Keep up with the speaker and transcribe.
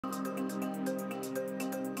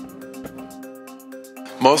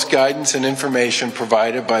Most guidance and information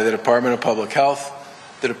provided by the Department of Public Health,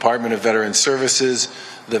 the Department of Veterans Services,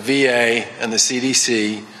 the VA, and the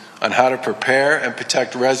CDC on how to prepare and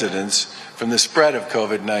protect residents from the spread of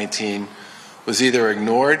COVID-19 was either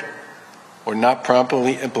ignored or not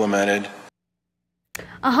promptly implemented.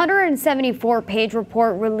 A 174-page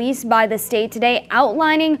report released by the state today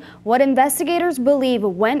outlining what investigators believe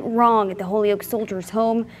went wrong at the Holyoke Soldiers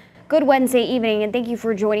Home. Good Wednesday evening, and thank you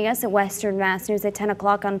for joining us at Western Mass News at 10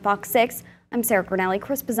 o'clock on Fox 6. I'm Sarah Cornelli.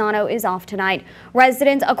 Chris Pisano is off tonight.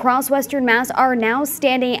 Residents across Western Mass are now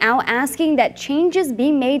standing out asking that changes be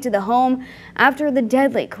made to the home after the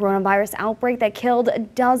deadly coronavirus outbreak that killed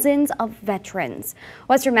dozens of veterans.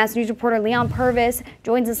 Western Mass News reporter Leon Purvis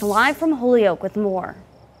joins us live from Holyoke with more.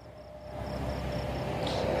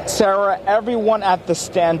 Sarah, everyone at the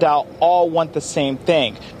standout all want the same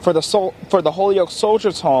thing, for the Holyoke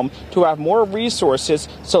Soldiers Home to have more resources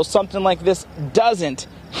so something like this doesn't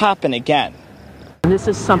happen again. This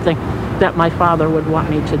is something that my father would want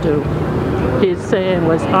me to do. His saying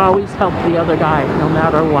was always help the other guy, no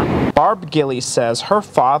matter what. Barb Gilly says her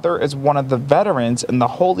father is one of the veterans in the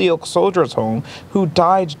Holyoke Soldiers Home who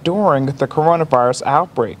died during the coronavirus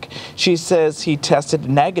outbreak. She says he tested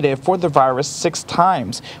negative for the virus 6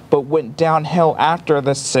 times, but went downhill after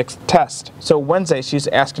the 6th test. So Wednesday, she's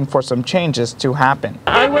asking for some changes to happen.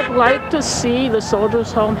 I would like to see the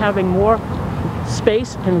Soldiers Home having more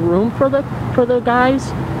space and room for the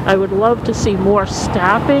guys. I would love to see more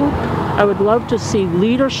staffing. I would love to see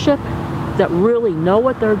leadership that really know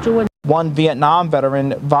what they're doing. One Vietnam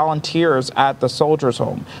veteran volunteers at the Soldiers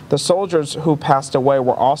Home. The soldiers who passed away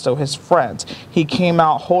were also his friends. He came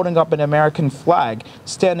out holding up an American flag,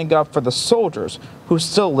 standing up for the soldiers who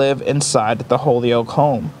still live inside the Holyoke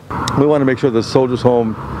Home. We want to make sure the Soldiers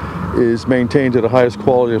Home is maintained to the highest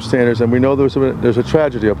quality of standards, and we know there's a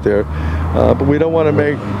tragedy up there, but we don't want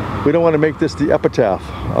to make this the epitaph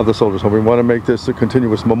of the Soldiers Home. We want to make this a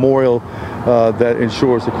continuous memorial that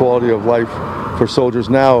ensures the quality of life for soldiers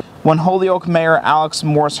now. When Holyoke Mayor Alex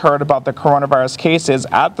Morse heard about the coronavirus cases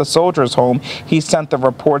at the Soldiers Home, he sent the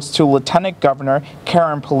reports to Lieutenant Governor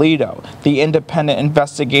Karen Polito. The independent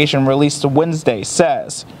investigation released Wednesday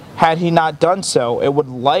says, had he not done so, it would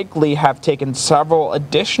likely have taken several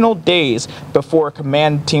additional days before a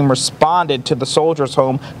command team responded to the Soldiers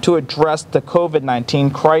Home to address the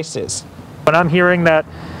COVID-19 crisis. When I'm hearing that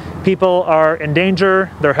people are in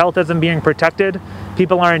danger, their health isn't being protected,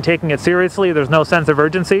 people aren't taking it seriously, there's no sense of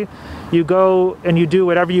urgency, you go and you do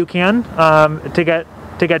whatever you can to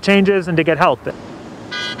get changes and to get help.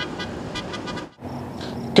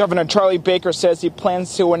 Governor Charlie Baker says he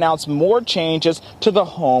plans to announce more changes to the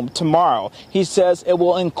home tomorrow. He says it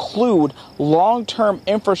will include long-term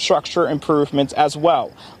infrastructure improvements as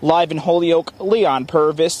well. Live in Holyoke, Leon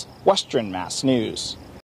Purvis, Western Mass News.